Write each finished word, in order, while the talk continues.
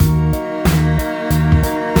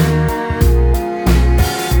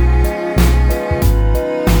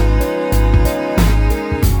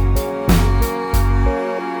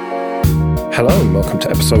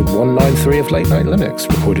episode 193 of Late Night Linux,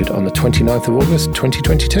 recorded on the 29th of August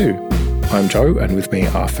 2022. I'm Joe, and with me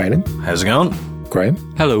are Phelim. How's it going? Graham.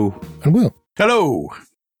 Hello. And Will. Hello.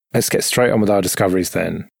 Let's get straight on with our discoveries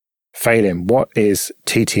then. Phelim, what is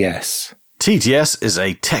TTS? TTS is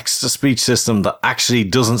a text-to-speech system that actually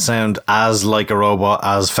doesn't sound as like a robot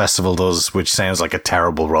as Festival does, which sounds like a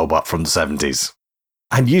terrible robot from the 70s.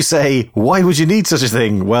 And you say, why would you need such a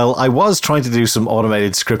thing? Well, I was trying to do some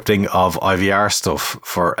automated scripting of IVR stuff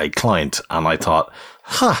for a client, and I thought,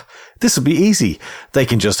 this would be easy. They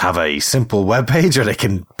can just have a simple web page, or they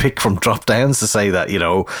can pick from drop-downs to say that,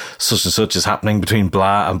 such and such is happening between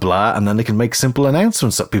blah and blah, and then they can make simple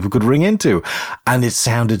announcements that people could ring into. And it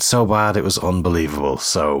sounded so bad, it was unbelievable.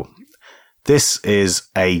 So this is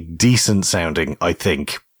a decent sounding, I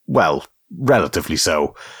think, well, relatively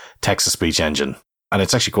so, text-to-speech engine. And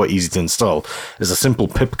it's actually quite easy to install. There's a simple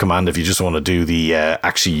pip command if you just want to do the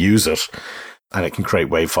actually use it, and it can create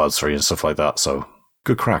wave files for you and stuff like that. So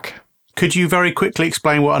good crack. Could you very quickly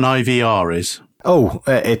explain what an IVR is? Oh,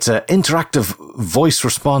 it's an interactive voice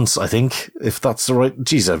response, I think, if that's the right.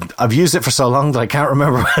 Geez, I've used it for so long that I can't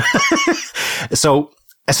remember. So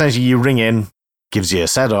essentially, you ring in, gives you a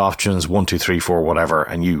set of options, 1, 2, 3, 4, whatever,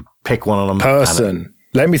 and you pick one of them. Person.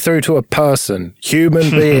 Let me through to a person. Human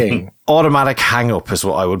being. Automatic hang up is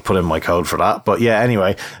what I would put in my code for that. But yeah,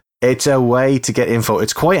 anyway, it's a way to get info.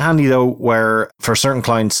 It's quite handy though, where for certain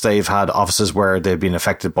clients, they've had offices where they've been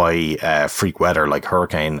affected by freak weather like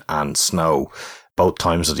hurricane and snow both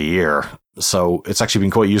times of the year. So it's actually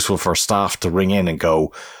been quite useful for staff to ring in and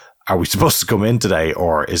go, are we supposed to come in today,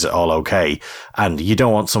 or is it all okay? And you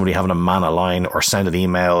don't want somebody having to man a line or send an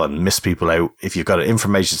email and miss people out. If you've got an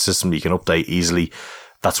information system that you can update easily,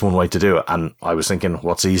 that's one way to do it. And I was thinking,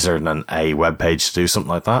 what's easier than a web page to do something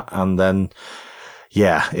like that? And then,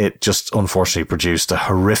 yeah, it just unfortunately produced a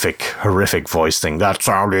horrific voice thing that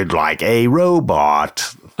sounded like a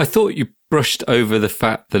robot. I thought you brushed over the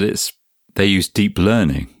fact that they use deep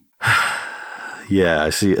learning. Yeah, I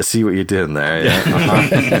see what you're doing there. Yeah.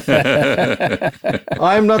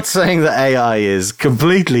 I'm not saying that AI is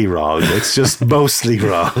completely wrong. It's just mostly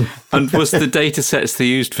wrong. And was the data sets they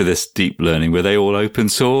used for this deep learning, were they all open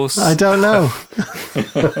source? I don't know.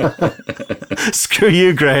 Screw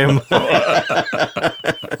you, Graham.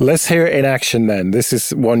 Let's hear it in action then. This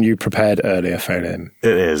is one you prepared earlier, Phelim.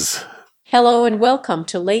 It is. Hello and welcome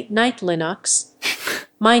to Late Night Linux.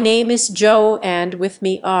 My name is Joe, and with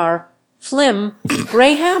me are Flim,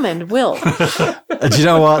 Graham, and Will. Do you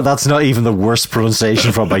know what? That's not even the worst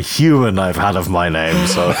pronunciation from a human I've had of my name,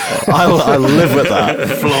 so I'll live with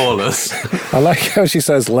that. Flawless. I like how she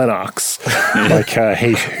says Lennox, like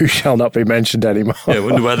he who shall not be mentioned anymore. Yeah, I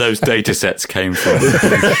wonder where those data sets came from.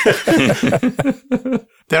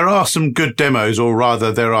 There are some good demos, or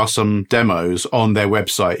rather there are some demos on their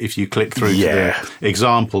website if you click through to the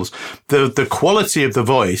examples. The quality of the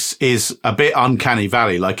voice is a bit uncanny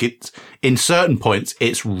valley. Like in certain points,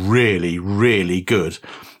 it's really, really good.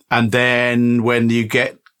 And then when you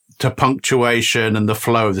get to punctuation and the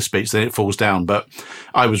flow of the speech, then it falls down. But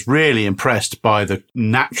I was really impressed by the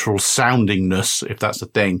natural soundingness, if that's the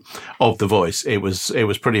thing, of the voice. It was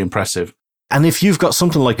pretty impressive. And if you've got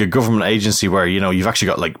something like a government agency where, you've actually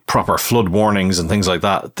got like proper flood warnings and things like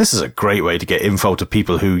that, this is a great way to get info to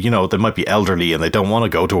people who, they might be elderly and they don't want to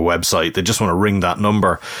go to a website. They just want to ring that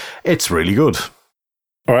number. It's really good.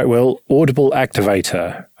 All right, well, Audible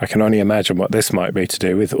Activator. I can only imagine what this might be to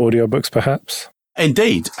do with audiobooks, perhaps.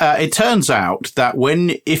 Indeed. It turns out that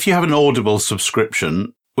if you have an Audible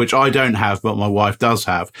subscription, which I don't have, but my wife does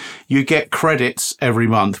have, you get credits every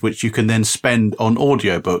month, which you can then spend on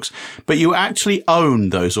audiobooks. But you actually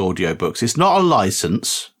own those audiobooks. It's not a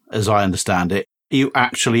license, as I understand it. You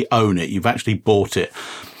actually own it. You've actually bought it.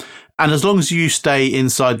 And as long as you stay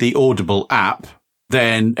inside the Audible app,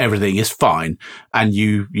 then everything is fine and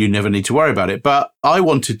you never need to worry about it. But I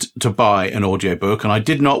wanted to buy an audiobook and I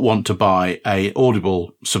did not want to buy a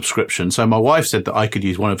Audible subscription. So my wife said that I could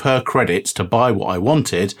use one of her credits to buy what I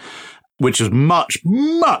wanted, which was much,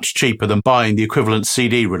 much cheaper than buying the equivalent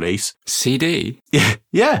CD release. CD?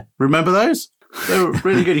 Yeah. Remember those? They were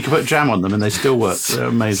really good. You could put jam on them and they still work. They're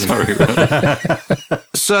amazing. Sorry.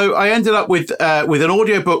 So I ended up with an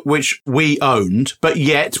audiobook which we owned, but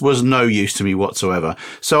yet was no use to me whatsoever.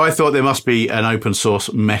 So I thought there must be an open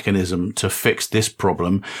source mechanism to fix this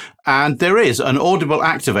problem. And there is. An Audible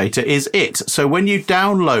Activator is it. So when you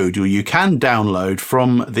download, or you can download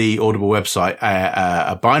from the Audible website,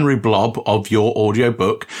 a binary blob of your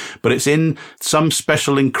audiobook, but it's in some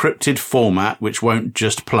special encrypted format, which won't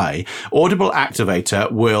just play. Audible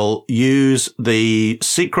Activator will use the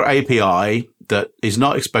secret API that is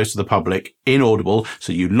not exposed to the public in Audible.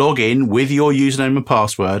 So you log in with your username and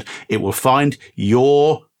password. It will find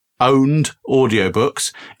your owned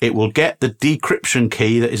audiobooks. It will get the decryption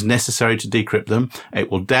key that is necessary to decrypt them.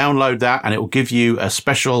 It will download that and it will give you a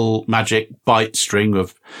special magic byte string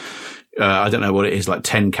of, I don't know what it is, like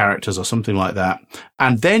 10 characters or something like that.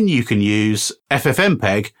 And then you can use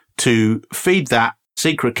FFmpeg to feed that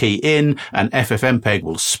secret key in, and FFmpeg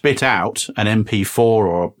will spit out an MP4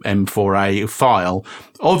 or M4A file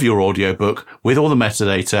of your audiobook with all the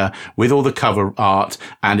metadata, with all the cover art,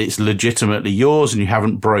 and it's legitimately yours and you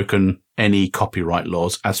haven't broken any copyright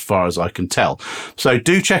laws as far as I can tell. So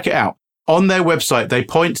do check it out. On their website, they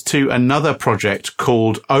point to another project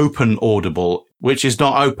called Open Audible, which is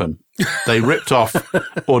not open. They ripped off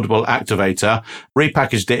Audible Activator,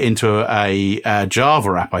 repackaged it into a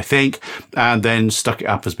Java app, I think, and then stuck it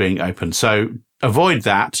up as being open. So avoid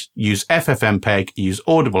that. Use FFmpeg, use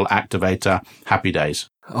Audible Activator. Happy days.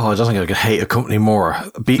 Oh, I don't think I could hate a company more.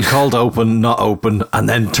 Be called open, not open, and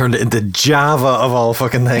then turned it into Java of all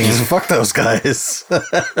fucking things. Fuck those guys.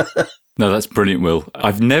 No, that's brilliant, Will.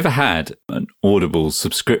 I've never had an Audible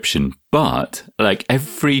subscription, but like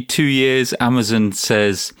every 2 years, Amazon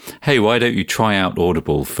says, hey, why don't you try out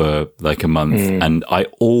Audible for like a month? And I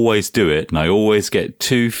always do it, and I always get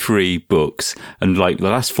 2 free books. And like the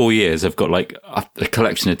last 4 years, I've got like a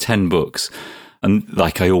collection of 10 books. And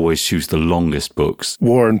like I always choose the longest books.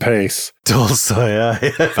 War and Peace. Tolstoy,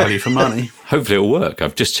 Value for money. Hopefully it'll work.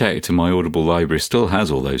 I've just checked and my Audible library still has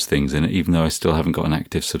all those things in it, even though I still haven't got an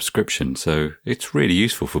active subscription. So it's really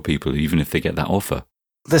useful for people, even if they get that offer.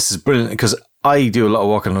 This is brilliant because I do a lot of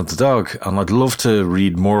walking with the dog and I'd love to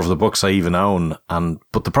read more of the books I even own.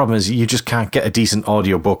 But the problem is you just can't get a decent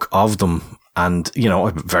audiobook of them. And, you know,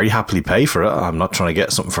 I very happily pay for it. I'm not trying to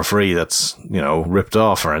get something for free that's, you know, ripped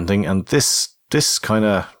off or anything. And this kind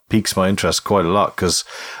of piques my interest quite a lot because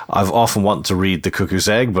I've often wanted to read The Cuckoo's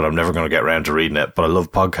Egg, but I'm never going to get around to reading it. But I love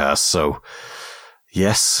podcasts. So,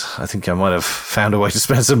 yes, I think I might have found a way to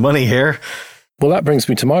spend some money here. Well, that brings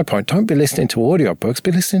me to my point. Don't be listening to audiobooks,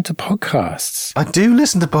 be listening to podcasts. I do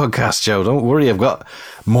listen to podcasts, Joe. Don't worry. I've got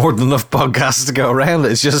more than enough podcasts to go around.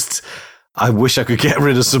 It's just, I wish I could get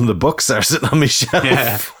rid of some of the books that are sitting on my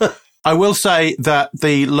shelf. Yeah. I will say that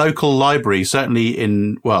the local library, certainly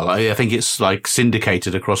I think it's like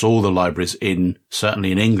syndicated across all the libraries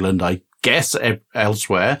certainly in England, I guess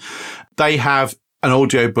elsewhere, they have an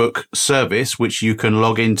audiobook service which you can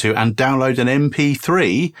log into and download an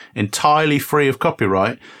MP3 entirely free of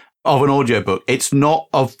copyright of an audiobook. It's not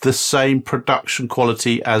of the same production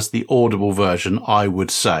quality as the Audible version, I would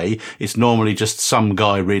say. It's normally just some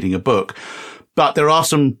guy reading a book, but there are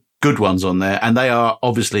some good ones on there, and they are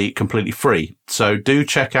obviously completely free. So do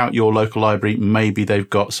check out your local library. Maybe they've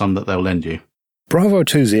got some that they'll lend you. Bravo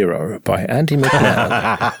 20 by Andy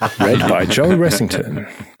McMahon. Read by Joe Ressington.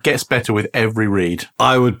 Gets better with every read.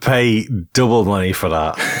 I would pay double money for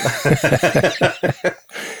that.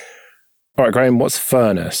 All right, Graham, what's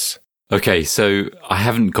Furnace? Okay, so I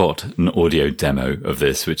haven't got an audio demo of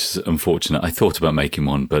this, which is unfortunate. I thought about making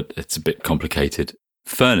one, but it's a bit complicated.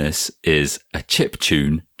 Furnace is a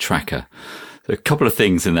chiptune tracker. So a couple of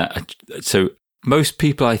things in that. So most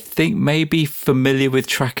people, I think, may be familiar with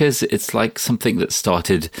trackers. It's like something that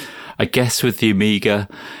started, I guess, with the Amiga.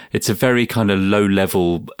 It's a very kind of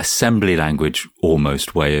low-level assembly language,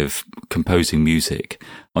 almost, way of composing music.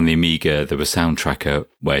 On the Amiga, there was Sound Tracker,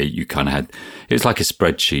 where you kind of had, it was like a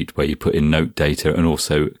spreadsheet where you put in note data and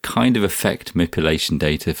also kind of effect manipulation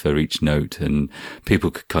data for each note, and people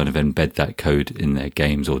could kind of embed that code in their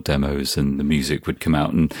games or demos, and the music would come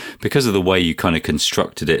out. And because of the way you kind of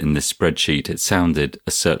constructed it in this spreadsheet, it sounded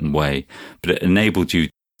a certain way, but it enabled you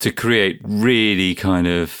to create really kind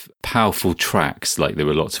of powerful tracks, like there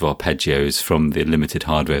were lots of arpeggios from the limited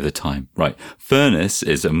hardware of the time. Right. Furnace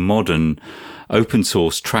is a modern open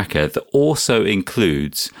source tracker that also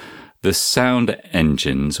includes the sound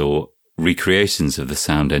engines or recreations of the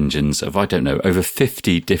sound engines of, I don't know, over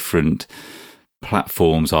 50 different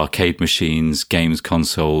platforms, arcade machines, games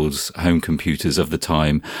consoles, home computers of the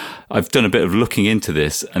time. I've done a bit of looking into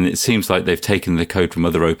this, and it seems like they've taken the code from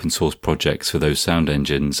other open source projects for those sound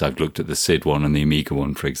engines. I've looked at the SID one and the Amiga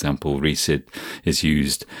one, for example. ReSID is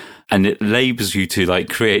used, and it labels you to like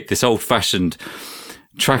create this old fashioned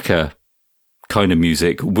tracker kind of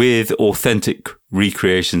music with authentic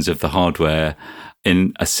recreations of the hardware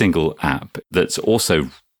in a single app that's also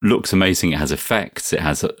looks amazing. It has effects, it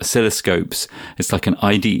has oscilloscopes. It's like an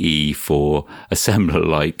IDE for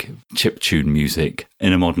assembler-like chiptune music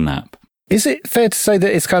in a modern app. Is it fair to say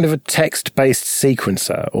that it's kind of a text-based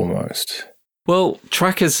sequencer almost? Well,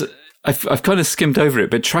 trackers I've kind of skimmed over it,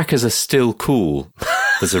 but trackers are still cool.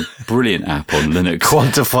 There's a brilliant app on Linux.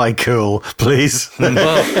 Quantify cool, please.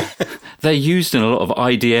 Well, they're used in a lot of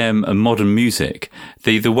IDM and modern music.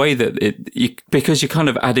 The way that because you're kind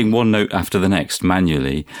of adding one note after the next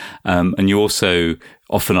manually, and you also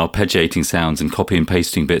often arpeggiating sounds and copy and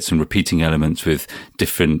pasting bits and repeating elements with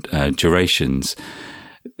different durations.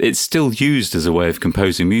 It's still used as a way of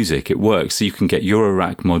composing music. It works. So you can get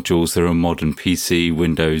Eurorack modules. There are modern PC,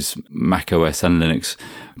 Windows, Mac OS and Linux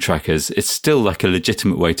trackers. It's still like a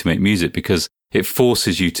legitimate way to make music because it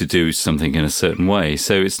forces you to do something in a certain way.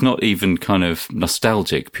 So it's not even kind of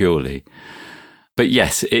nostalgic purely. But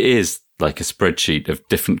yes, it is like a spreadsheet of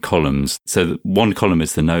different columns. So that one column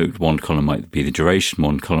is the note, one column might be the duration,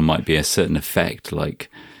 one column might be a certain effect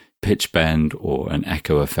like pitch bend or an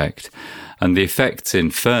echo effect. And the effects in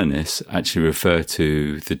Furnace actually refer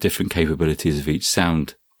to the different capabilities of each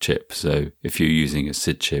sound chip. So if you're using a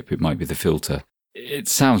SID chip, it might be the filter. It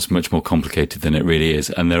sounds much more complicated than it really is.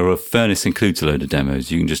 And Furnace includes a load of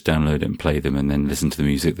demos. You can just download it and play them and then listen to the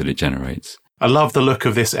music that it generates. I love the look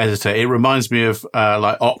of this editor. It reminds me of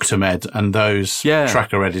like Octamed and those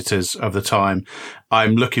tracker editors of the time.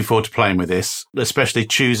 I'm looking forward to playing with this, especially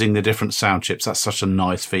choosing the different sound chips. That's such a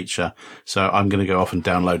nice feature. So I'm going to go off and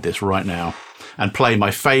download this right now and play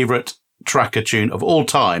my favourite tracker tune of all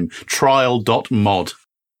time, trial.mod.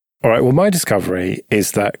 All right, well, my discovery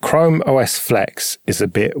is that Chrome OS Flex is a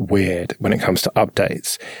bit weird when it comes to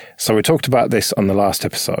updates. So we talked about this on the last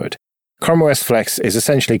episode. Chrome OS Flex is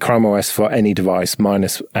essentially Chrome OS for any device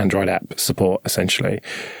minus Android app support, essentially,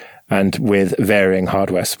 and with varying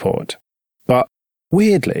hardware support. But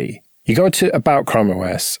weirdly, you go to About Chrome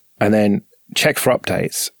OS and then check for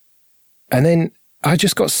updates. And then I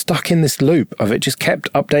just got stuck in this loop of it just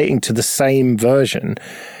kept updating to the same version.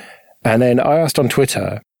 And then I asked on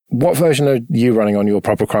Twitter, what version are you running on your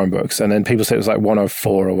proper Chromebooks? And then people said it was like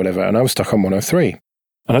 104 or whatever, and I was stuck on 103.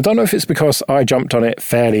 And I don't know if it's because I jumped on it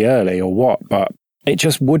fairly early or what, but it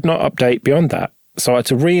just would not update beyond that. So I had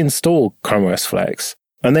to reinstall Chrome OS Flex.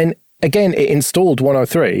 And then again, it installed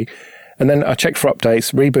 103. And then I checked for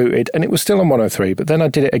updates, rebooted, and it was still on 103. But then I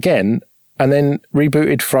did it again and then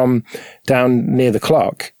rebooted from down near the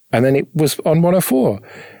clock. And then it was on 104.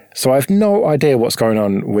 So I have no idea what's going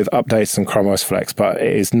on with updates and Chrome OS Flex, but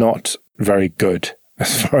it is not very good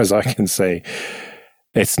as far as I can see.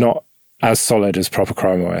 It's not as solid as proper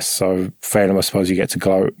Chrome OS. So, Phelim, I suppose you get to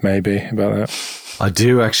gloat maybe about that. I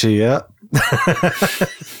do actually, yeah.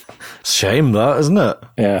 Shame that, isn't it?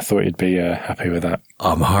 Yeah, I thought you'd be happy with that.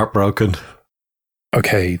 I'm heartbroken.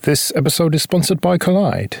 Okay, this episode is sponsored by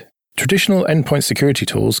Kolide. Traditional endpoint security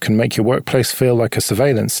tools can make your workplace feel like a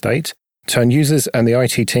surveillance state, turn users and the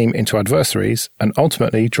IT team into adversaries, and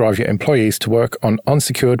ultimately drive your employees to work on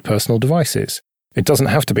unsecured personal devices. It doesn't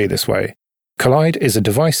have to be this way. Kolide is a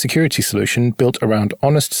device security solution built around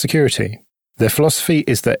honest security. Their philosophy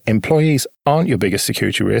is that employees aren't your biggest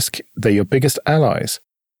security risk, they're your biggest allies,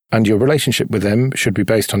 and your relationship with them should be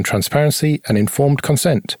based on transparency and informed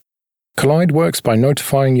consent. Kolide works by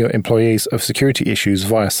notifying your employees of security issues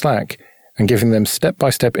via Slack and giving them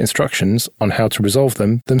step-by-step instructions on how to resolve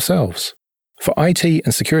them themselves. For IT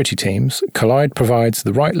and security teams, Kolide provides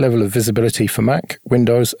the right level of visibility for Mac,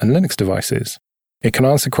 Windows, and Linux devices. It can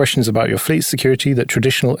answer questions about your fleet security that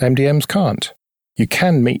traditional MDMs can't. You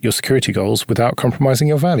can meet your security goals without compromising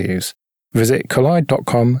your values. Visit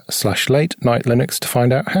kolide.com/late-night-linux to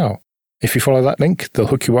find out how. If you follow that link, they'll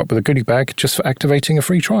hook you up with a goodie bag just for activating a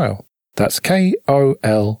free trial. That's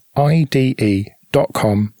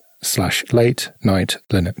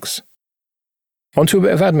kolide.com/late-night-linux. On to a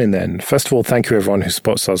bit of admin then. First of all, thank you everyone who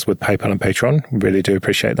supports us with PayPal and Patreon. We really do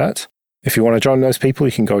appreciate that. If you want to join those people,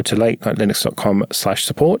 you can go to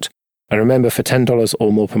latenightlinux.com/support. And remember, for $10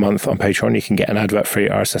 or more per month on Patreon, you can get an advert-free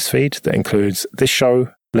RSS feed that includes this show,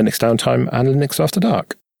 Linux Downtime, and Linux After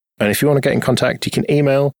Dark. And if you want to get in contact, you can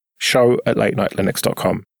email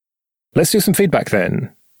show@latenightlinux.com. Let's do some feedback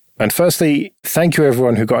then. And firstly, thank you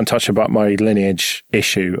everyone who got in touch about my Lineage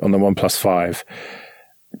issue on the OnePlus 5.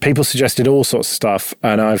 People suggested all sorts of stuff,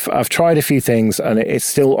 and I've tried a few things, and it's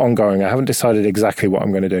still ongoing. I haven't decided exactly what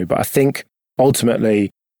I'm going to do, but I think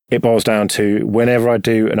ultimately it boils down to whenever I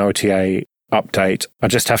do an OTA update, I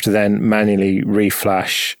just have to then manually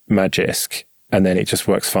reflash Magisk, and then it just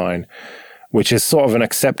works fine, which is sort of an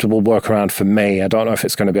acceptable workaround for me. I don't know if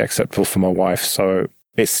it's going to be acceptable for my wife, so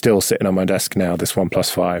it's still sitting on my desk now, this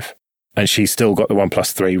OnePlus 5, and she's still got the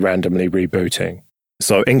OnePlus 3 randomly rebooting.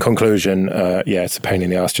 So in conclusion, it's a pain in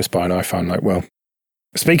the ass just buy an iPhone. Like, well,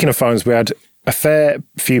 speaking of phones, we had a fair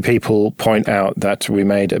few people point out that we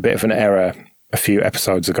made a bit of an error a few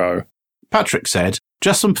episodes ago. Patrick said,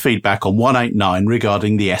 Just some feedback on 189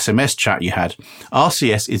 regarding the SMS chat you had.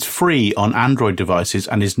 RCS is free on Android devices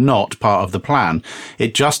and is not part of the plan.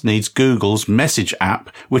 It just needs Google's Message app,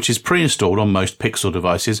 which is pre-installed on most Pixel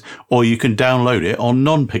devices, or you can download it on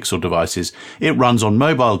non-Pixel devices. It runs on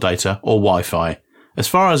mobile data or Wi-Fi. As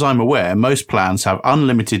far as I'm aware, most plans have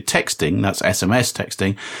unlimited texting, that's SMS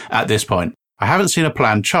texting, at this point. I haven't seen a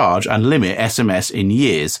plan charge and limit SMS in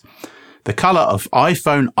years. The colour of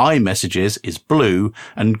iPhone iMessages is blue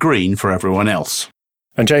and green for everyone else.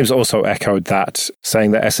 And James also echoed that,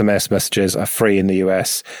 saying that SMS messages are free in the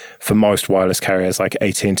US for most wireless carriers like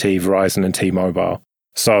AT&T, Verizon and T-Mobile.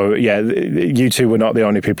 So, yeah, you two were not the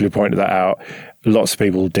only people who pointed that out. Lots of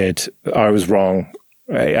people did. I was wrong.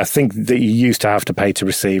 I think that you used to have to pay to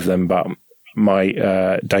receive them, but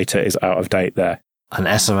my data is out of date there. An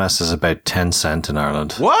SMS is about 10 cents in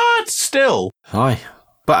Ireland. What? Still? Aye.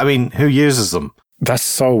 But, I mean, who uses them? That's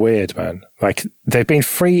so weird, man. Like, they've been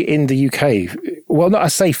free in the UK. Well, not I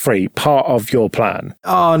say free, part of your plan.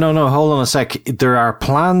 Oh, no, hold on a sec. There are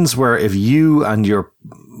plans where if you and your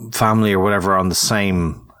family or whatever are on the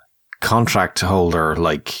same contract holder,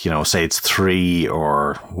 like, you know, say it's 3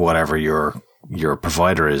 or whatever your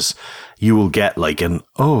provider is, you will get like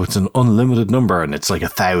it's an unlimited number and it's like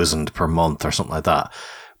 1,000 per month or something like that.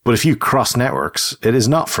 But if you cross networks, it is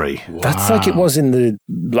not free. Wow. That's like it was in the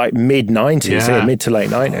mid-90s, mid to late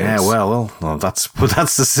 90s. Yeah, well, that's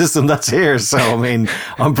the system that's here. So, I mean,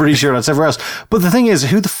 I'm pretty sure that's everywhere else. But the thing is,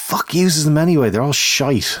 who the fuck uses them anyway? They're all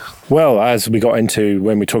shite. Well, as we got into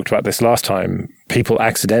when we talked about this last time, people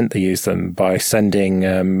accidentally use them by sending,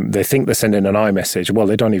 they think they're sending an iMessage. Well,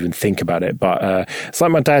 they don't even think about it. But it's like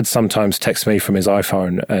my dad sometimes texts me from his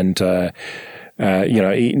iPhone and...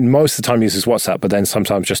 he most of the time uses WhatsApp, but then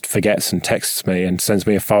sometimes just forgets and texts me and sends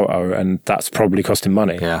me a photo, and that's probably costing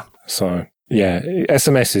money. Yeah. So, yeah,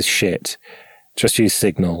 SMS is shit. Just use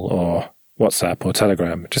Signal or WhatsApp or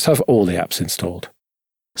Telegram. Just have all the apps installed.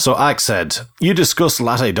 So Alex said, you discussed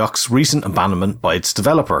Latte Doc's recent abandonment by its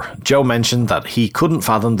developer. Joe mentioned that he couldn't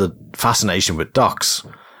fathom the fascination with docs.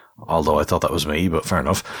 Although I thought that was me, but fair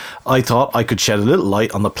enough. I thought I could shed a little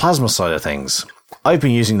light on the Plasma side of things. I've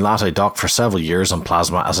been using Latte Doc for several years on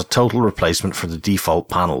Plasma as a total replacement for the default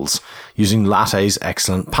panels, using Latte's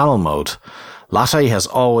excellent panel mode. Latte has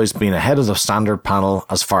always been ahead of the standard panel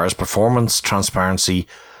as far as performance, transparency,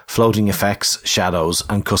 floating effects, shadows,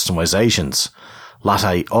 and customizations.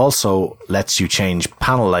 Latte also lets you change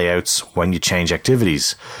panel layouts when you change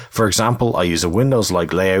activities. For example, I use a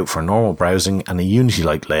Windows-like layout for normal browsing and a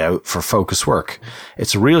Unity-like layout for focus work.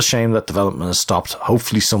 It's a real shame that development has stopped.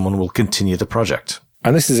 Hopefully someone will continue the project.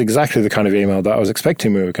 And this is exactly the kind of email that I was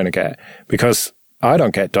expecting we were going to get, because I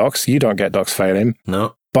don't get docs, you don't get docs failing.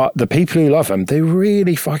 No. But the people who love them, they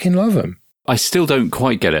really fucking love them. I still don't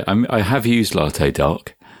quite get it. I have used Latte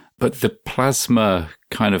Doc, but the Plasma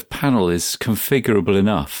kind of panel is configurable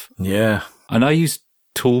enough. Yeah. And I use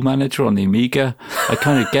Tool Manager on the Amiga. I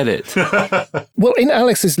kind of get it. Well, in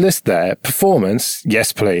Alex's list there, performance,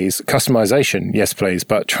 yes please. Customization, yes please.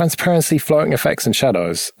 But transparency, floating effects and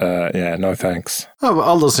shadows, no thanks. Oh, but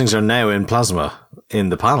all those things are now in Plasma in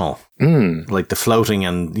the panel. Like the floating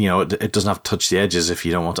and, it doesn't have to touch the edges if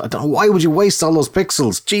you don't want to. I don't know, why would you waste all those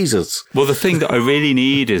pixels? Jesus. Well, the thing that I really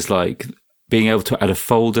need is like being able to add a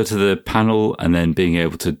folder to the panel and then being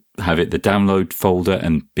able to have it the download folder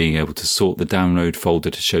and being able to sort the download folder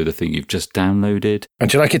to show the thing you've just downloaded. And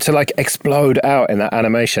do you like it to like explode out in that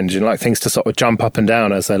animation? Do you like things to sort of jump up and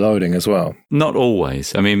down as they're loading as well? Not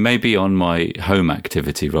always. I mean, maybe on my home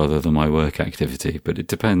activity rather than my work activity, but it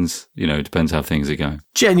depends, it depends how things are going.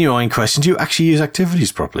 Genuine question. Do you actually use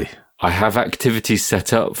activities properly? I have activities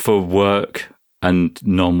set up for work and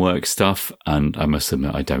non-work stuff, and I must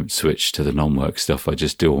admit I don't switch to the non-work stuff. I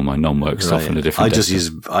just do all my non-work stuff on a different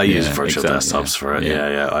desktop. I use virtual desktops for it.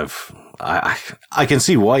 Yeah. I can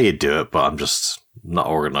see why you'd do it, but I'm just not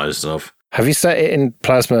organized enough. Have you set it in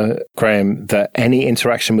Plasma, Graham, that any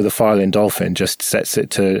interaction with a file in Dolphin just sets it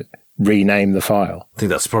to rename the file? I think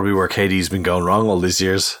that's probably where Katie's been going wrong all these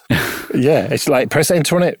years. Yeah, it's like press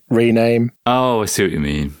enter on it, rename. Oh, I see what you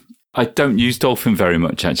mean. I don't use Dolphin very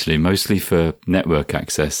much, actually, mostly for network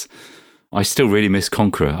access. I still really miss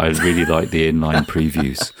Conqueror. I really like the inline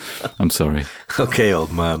previews. I'm sorry. Okay,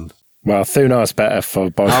 old man. Well, Thunar's better for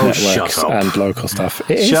both networks and local stuff.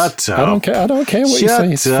 It is. Shut up. I don't care what you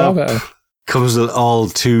say. It's far better. Comes with all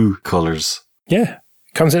 2 colours. Yeah.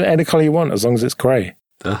 Comes in any colour you want, as long as it's grey.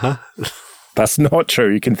 Uh-huh. That's not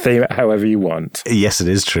true. You can theme it however you want. Yes, it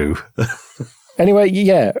is true. Anyway,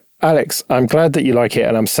 yeah, Alex, I'm glad that you like it,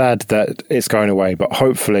 and I'm sad that it's going away, but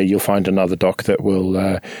hopefully you'll find another doc that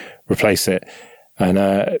will replace it.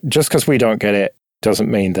 And just because we don't get it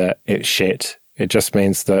doesn't mean that it's shit. It just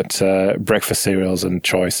means that breakfast cereals and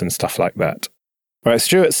Choice and stuff like that. All right,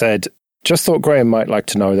 Stuart said, just thought Graham might like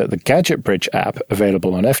to know that the Gadget Bridge app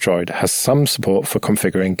available on F-Droid has some support for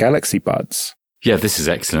configuring Galaxy Buds. Yeah, this is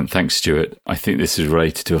excellent. Thanks, Stuart. I think this is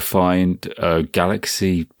related to a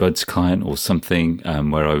Galaxy Buds client or something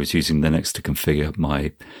where I was using Linux to configure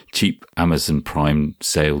my cheap Amazon Prime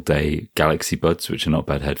sale day Galaxy Buds, which are not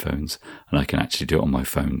bad headphones. And I can actually do it on my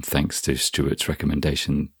phone thanks to Stuart's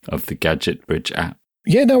recommendation of the Gadget Bridge app.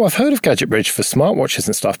 Yeah, no, I've heard of Gadget Bridge for smartwatches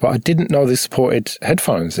and stuff, but I didn't know they supported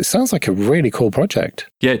headphones. It sounds like a really cool project.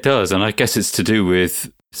 Yeah, it does. And I guess it's to do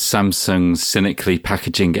with Samsung cynically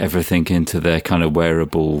packaging everything into their kind of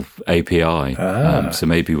wearable API. So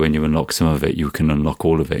maybe when you unlock some of it, you can unlock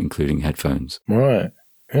all of it, including headphones. Right.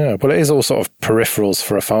 Yeah, well, it is all sort of peripherals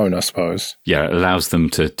for a phone, I suppose. Yeah, it allows them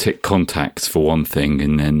to tick contacts for one thing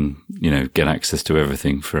and then, get access to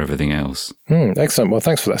everything for everything else. Excellent. Well,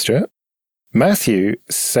 thanks for that, Stuart. Matthew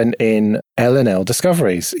sent in L&L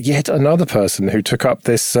Discoveries, yet another person who took up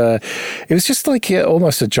this. It was just like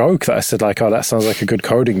almost a joke that I said, like, oh, that sounds like a good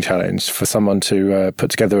coding challenge for someone to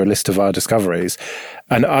put together a list of our discoveries.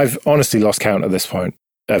 And I've honestly lost count at this point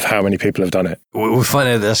of how many people have done it. We'll find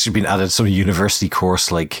out that's been added to some university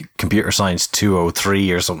course like Computer Science 203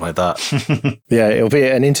 or something like that. Yeah, it'll be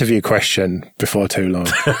an interview question before too long.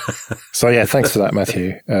 So yeah, thanks for that,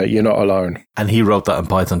 Matthew. You're not alone. And he wrote that in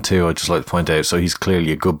Python 2, I'd just like to point out, so he's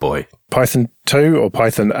clearly a good boy. Python 2 or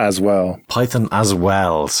Python as well? Python as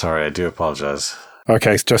well. Sorry, I do apologize.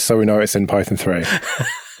 Okay, just so we know it's in Python 3.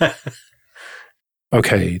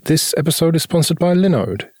 Okay, this episode is sponsored by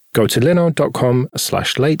Linode. Go to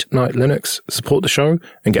linode.com/late-night-linux, support the show,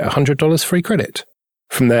 and get $100 free credit.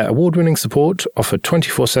 From their award-winning support, offered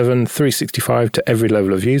 24/7, 365 to every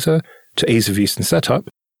level of user, to ease of use and setup,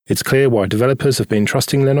 it's clear why developers have been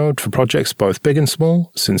trusting Linode for projects both big and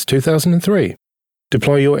small since 2003.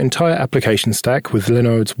 Deploy your entire application stack with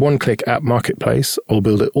Linode's one-click app marketplace, or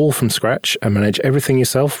build it all from scratch and manage everything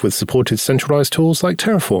yourself with supported centralized tools like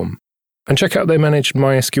Terraform. And check out their managed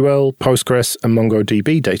MySQL, Postgres, and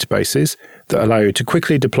MongoDB databases that allow you to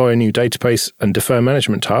quickly deploy a new database and defer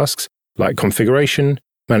management tasks like configuration,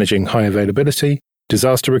 managing high availability,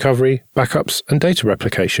 disaster recovery, backups, and data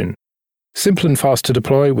replication. Simple and fast to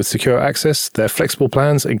deploy with secure access, their flexible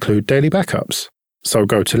plans include daily backups. So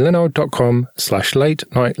go to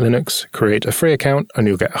linode.com/late-night-linux, create a free account, and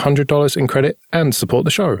you'll get $100 in credit and support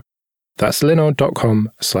the show. That's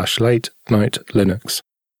linode.com/late-night-linux.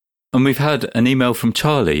 And we've had an email from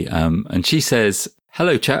Charlie, and she says,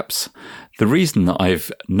 "Hello, chaps. The reason that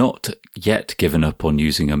I've not yet given up on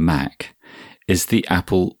using a Mac is the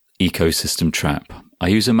Apple ecosystem trap. I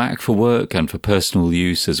use a Mac for work and for personal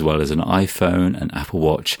use, as well as an iPhone and Apple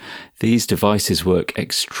Watch. These devices work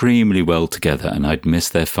extremely well together, and I'd miss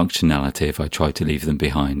their functionality if I tried to leave them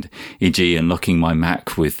behind, e.g. unlocking my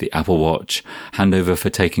Mac with the Apple Watch, handover for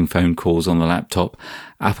taking phone calls on the laptop,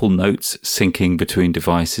 Apple Notes syncing between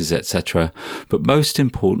devices, etc. But most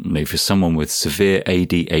importantly, for someone with severe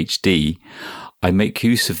ADHD, I make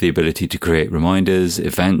use of the ability to create reminders,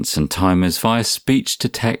 events, and timers via speech to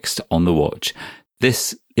text on the watch.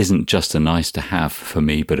 This isn't just a nice to have for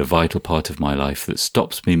me, but a vital part of my life that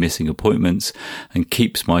stops me missing appointments and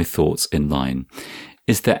keeps my thoughts in line.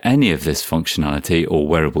 Is there any of this functionality or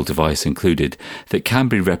wearable device included that can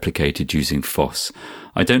be replicated using FOSS?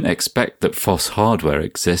 I don't expect that FOSS hardware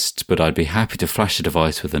exists, but I'd be happy to flash a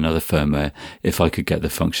device with another firmware if I could get the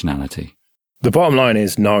functionality." The bottom line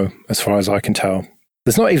is no, as far as I can tell.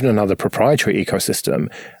 There's not even another proprietary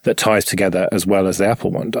ecosystem that ties together as well as the Apple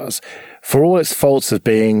one does. For all its faults of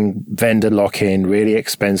being vendor lock-in, really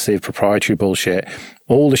expensive proprietary bullshit,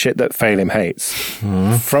 all the shit that Phelim hates,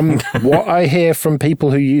 from what I hear from people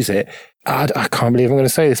who use it, I can't believe I'm going to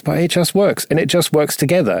say this, but it just works, and it just works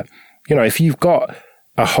together. You know, if you've got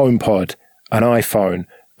a HomePod, an iPhone,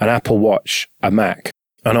 an Apple Watch, a Mac,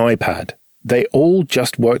 an iPad, they all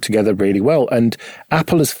just work together really well. And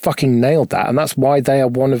Apple has fucking nailed that. And that's why they are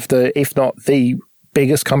one of the, if not the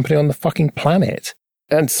biggest company on the fucking planet.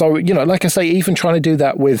 And so, you know, like I say, even trying to do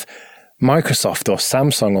that with Microsoft or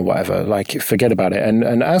Samsung or whatever, like, forget about it.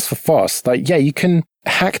 And as for FOSS, like, yeah, you can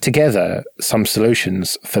hack together some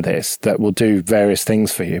solutions for this that will do various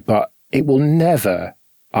things for you, but it will never,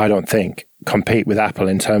 I don't think, compete with Apple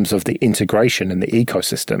in terms of the integration and the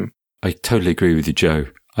ecosystem. I totally agree with you, Joe.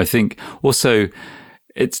 I think also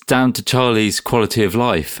it's down to Charlie's quality of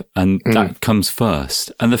life, and that comes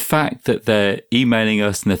first. And the fact that they're emailing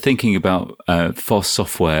us and they're thinking about FOSS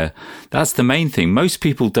software, that's the main thing. Most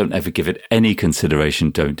people don't ever give it any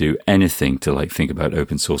consideration, don't do anything to like think about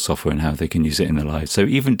open source software and how they can use it in their lives. So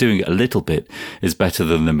even doing it a little bit is better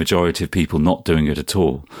than the majority of people not doing it at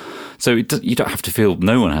all. So you don't have to feel,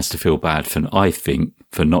 no one has to feel bad for, I think,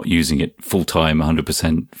 for not using it full time,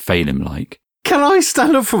 100% Phelim-like. Can I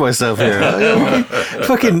stand up for myself here?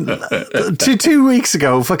 Fucking 2 weeks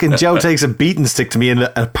ago, fucking Joe takes a beating stick to me in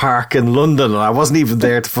a park in London, and I wasn't even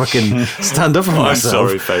there to fucking stand up for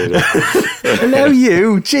myself. I'm sorry, Phelim. And now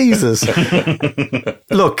you, Jesus.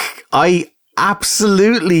 Look, I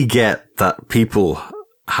absolutely get that people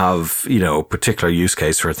have, a particular use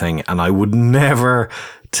case for a thing, and I would never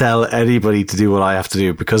tell anybody to do what I have to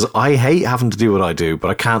do, because I hate having to do what I do,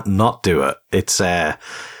 but I can't not do it.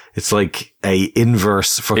 It's like a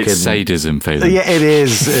inverse fucking... It's sadism, Phelim. Yeah, it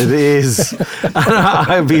is. It is. And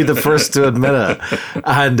I'll be the first to admit it.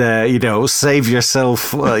 And, save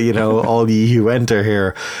yourself, all ye who enter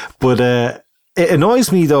here. But it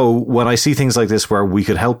annoys me, though, when I see things like this where we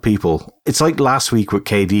could help people. It's like last week with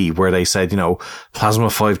KD, where they said, Plasma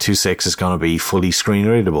 526 is going to be fully screen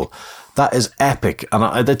readable. That is epic.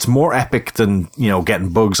 And it's more epic than, getting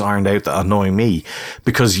bugs ironed out that annoy me,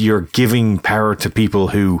 because you're giving power to people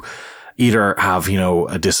who either have,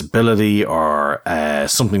 a disability or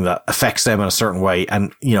something that affects them in a certain way.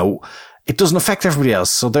 And, it doesn't affect everybody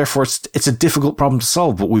else. So therefore it's a difficult problem to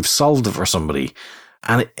solve, but we've solved it for somebody.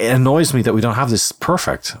 And it annoys me that we don't have this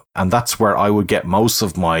perfect. And that's where I would get most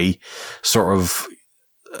of my sort of,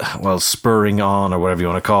 spurring on or whatever you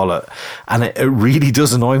want to call it. And it really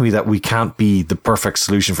does annoy me that we can't be the perfect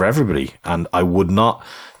solution for everybody. And I would not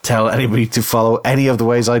tell anybody to follow any of the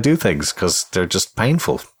ways I do things, because they're just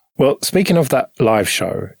painful. Well, speaking of that live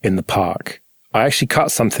show in the park, I actually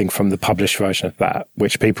cut something from the published version of that,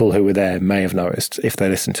 which people who were there may have noticed if they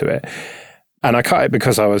listened to it. And I cut it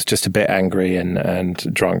because I was just a bit angry and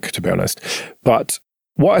drunk, to be honest. But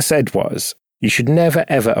what I said was, you should never,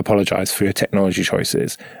 ever apologize for your technology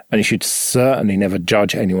choices. And you should certainly never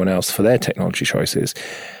judge anyone else for their technology choices.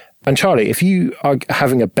 And Charlie, if you are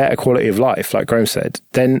having a better quality of life, like Graham said,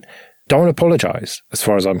 then don't apologize, as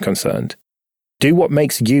far as I'm concerned. Do what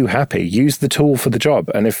makes you happy. Use the tool for the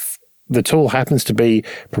job. And if the tool happens to be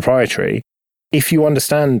proprietary, if you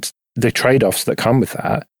understand the trade-offs that come with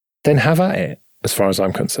that, then have at it, as far as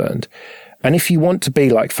I'm concerned. And if you want to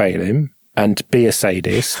be like Phelim and be a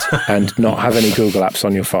sadist and not have any Google apps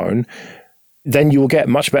on your phone, then you will get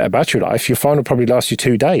much better battery life. Your phone will probably last you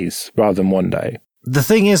 2 days rather than 1 day. The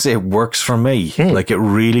thing is, it works for me. Like, it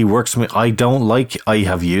really works for me. I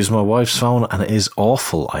have used my wife's phone and it is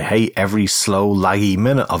awful. I hate every slow, laggy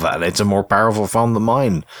minute of it. And it's a more powerful phone than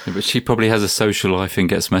mine. Yeah, but she probably has a social life and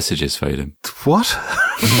gets messages, Phelim. What?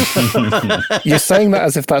 You're saying that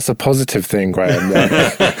as if that's a positive thing, Graham.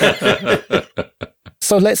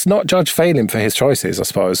 So let's not judge Phelim for his choices, I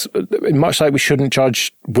suppose. Much like we shouldn't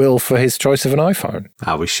judge Will for his choice of an iPhone.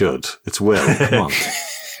 We should. It's Will. Come on.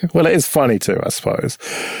 Well, it is funny too, I suppose.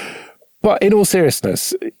 But in all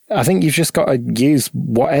seriousness, I think you've just got to use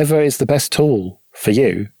whatever is the best tool for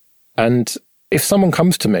you. And if someone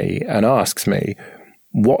comes to me and asks me,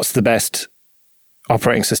 what's the best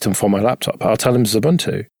operating system for my laptop? I'll tell them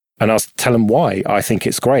Ubuntu. And I'll tell them why I think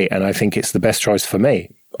it's great and I think it's the best choice for me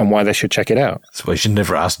and why they should check it out. That's why you should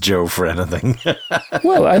never ask Joe for anything.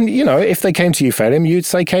 Well, and if they came to you, Phelim, you'd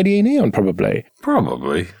say KDE Neon probably.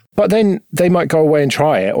 Probably. But then they might go away and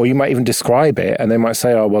try it, or you might even describe it, and they might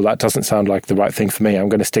say, oh, well, that doesn't sound like the right thing for me. I'm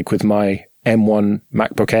going to stick with my M1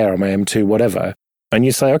 MacBook Air or my M2, whatever. And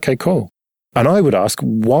you say, okay, cool. And I would ask,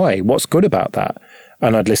 why? What's good about that?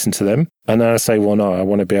 And I'd listen to them. And then I'd say, well, no, I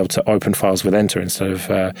want to be able to open files with Enter instead of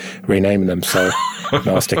renaming them. So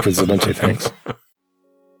no, I'll stick with Ubuntu, thanks.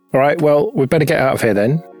 All right, well, we better get out of here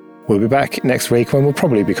then. We'll be back next week when we'll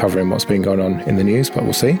probably be covering what's been going on in the news, but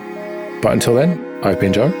we'll see. But until then, I've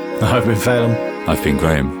been Joe. I've been Phelim. I've been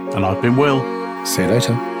Graham. And I've been Will. See you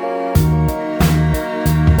later.